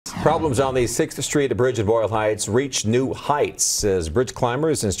Problems on the 6th Street Bridge in Boyle Heights reach new heights as bridge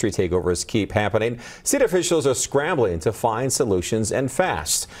climbers and street takeovers keep happening. City officials are scrambling to find solutions and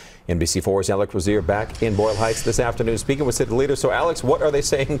fast. NBC4's Alex Rozier back in Boyle Heights this afternoon speaking with city leaders. So, Alex, what are they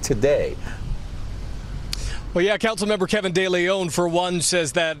saying today? Well, yeah, Councilmember Kevin De Leon, for one,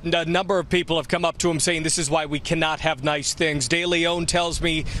 says that a number of people have come up to him saying this is why we cannot have nice things. De Leon tells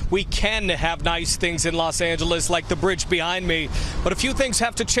me we can have nice things in Los Angeles, like the bridge behind me, but a few things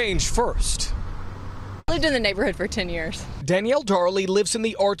have to change first. I lived in the neighborhood for 10 years. Danielle Darley lives in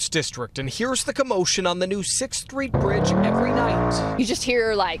the Arts District and hears the commotion on the new 6th Street Bridge every night. You just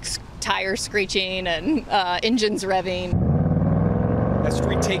hear like tires screeching and engines revving. As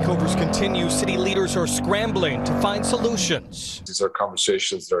street takeovers continue, city leaders are scrambling to find solutions. These are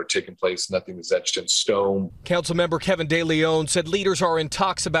conversations that are taking place. Nothing is etched in stone. Councilmember Kevin De Leon said leaders are in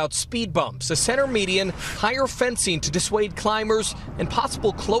talks about speed bumps, a center median, higher fencing to dissuade climbers, and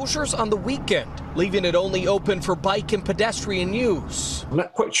possible closures on the weekend, leaving it only open for bike and pedestrian use. I'm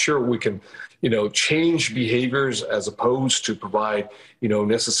not quite sure we can, change behaviors as opposed to provide,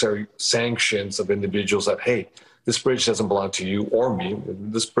 necessary sanctions of individuals that, hey, this bridge doesn't belong to you or me.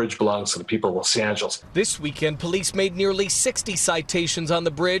 This bridge belongs to the people of Los Angeles. This weekend, police made nearly 60 citations on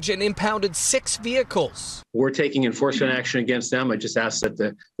the bridge and impounded 6 vehicles. We're taking enforcement action against them. I just ask that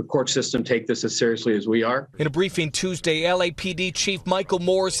the court system take this as seriously as we are. In a briefing Tuesday, LAPD Chief Michael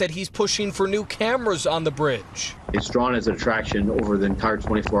Moore said he's pushing for new cameras on the bridge. It's drawn as an attraction over the entire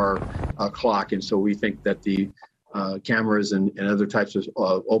 24-hour clock, and so we think that the cameras and other types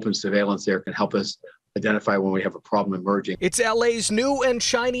of open surveillance there can help us identify when we have a problem emerging. It's LA's new and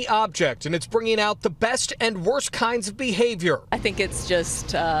shiny object, and it's bringing out the best and worst kinds of behavior. I think it's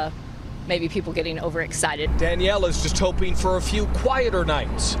just maybe people getting overexcited. Danielle is just hoping for a few quieter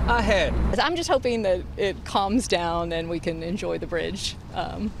nights ahead. I'm just hoping that it calms down and we can enjoy the bridge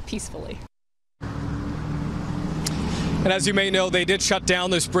peacefully. And as you may know, they did shut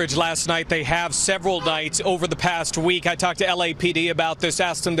down this bridge last night. They have several nights over the past week. I talked to LAPD about this,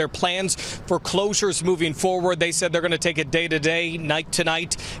 asked them their plans for closures moving forward. They said they're going to take it day to day, night to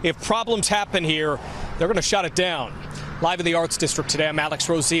night. If problems happen here, they're going to shut it down. Live in the Arts District today, I'm Alex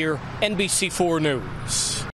Rozier, NBC4 News.